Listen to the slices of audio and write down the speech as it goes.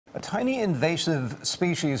tiny invasive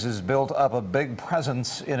species has built up a big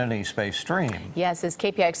presence in an East Bay stream. Yes, as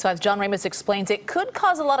KPIX 5's John Ramos explains, it could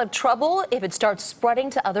cause a lot of trouble if it starts spreading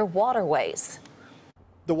to other waterways.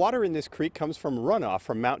 The water in this creek comes from runoff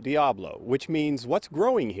from Mount Diablo, which means what's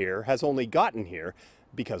growing here has only gotten here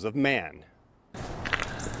because of man.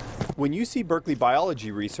 When UC Berkeley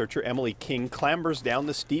biology researcher Emily King clambers down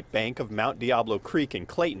the steep bank of Mount Diablo Creek in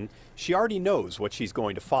Clayton, she already knows what she's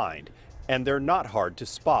going to find. And they're not hard to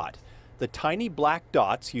spot. The tiny black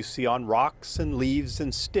dots you see on rocks and leaves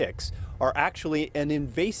and sticks are actually an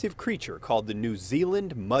invasive creature called the New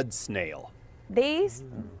Zealand mud snail. They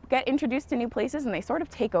get introduced to new places and they sort of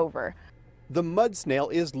take over. The mud snail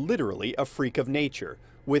is literally a freak of nature.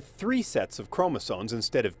 With 3 sets of chromosomes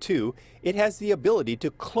instead of 2, it has the ability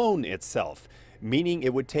to clone itself, meaning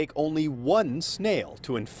it would take only 1 snail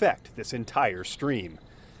to infect this entire stream.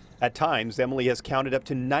 At times, Emily has counted up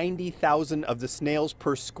to 90,000 of the snails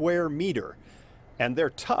per square meter. And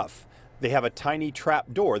they're tough. They have a tiny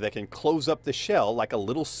trap door that can close up the shell like a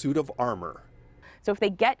little suit of armor. So if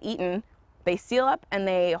they get eaten, they seal up and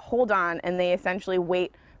they hold on and they essentially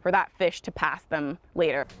wait for that fish to pass them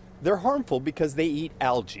later. They're harmful because they eat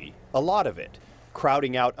algae, a lot of it,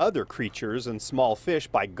 crowding out other creatures and small fish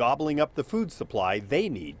by gobbling up the food supply they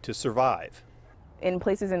need to survive. In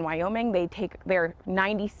places in Wyoming, they're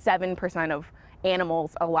 97% of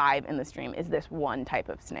animals alive in the stream is this one type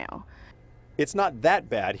of snail. It's not that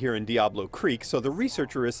bad here in Diablo Creek, so the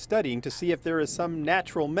researcher is studying to see if there is some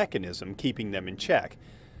natural mechanism keeping them in check.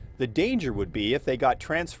 The danger would be if they got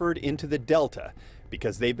transferred into the delta,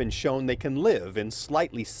 because they've been shown they can live in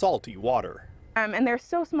slightly salty water. And they're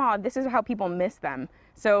so small, this is how people miss them.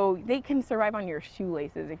 So they can survive on your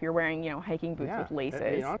shoelaces if you're wearing, hiking boots with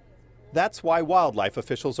laces. That's why wildlife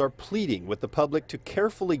officials are pleading with the public to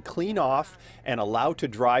carefully clean off and allow to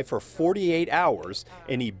dry for 48 hours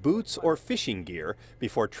any boots or fishing gear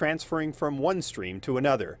before transferring from one stream to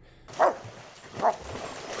another.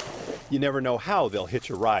 You never know how they'll hitch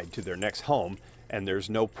a ride to their next home, and there's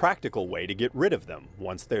no practical way to get rid of them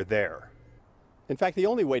once they're there. In fact, the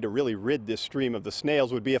only way to really rid this stream of the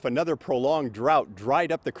snails would be if another prolonged drought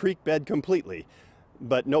dried up the creek bed completely.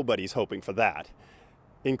 But nobody's hoping for that.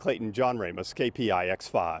 In Clayton, John Ramos, KPIX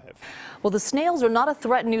 5. Well, the snails are not a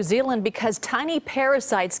threat in New Zealand because tiny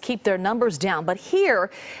parasites keep their numbers down. But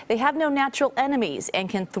here, they have no natural enemies and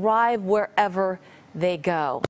can thrive wherever they go.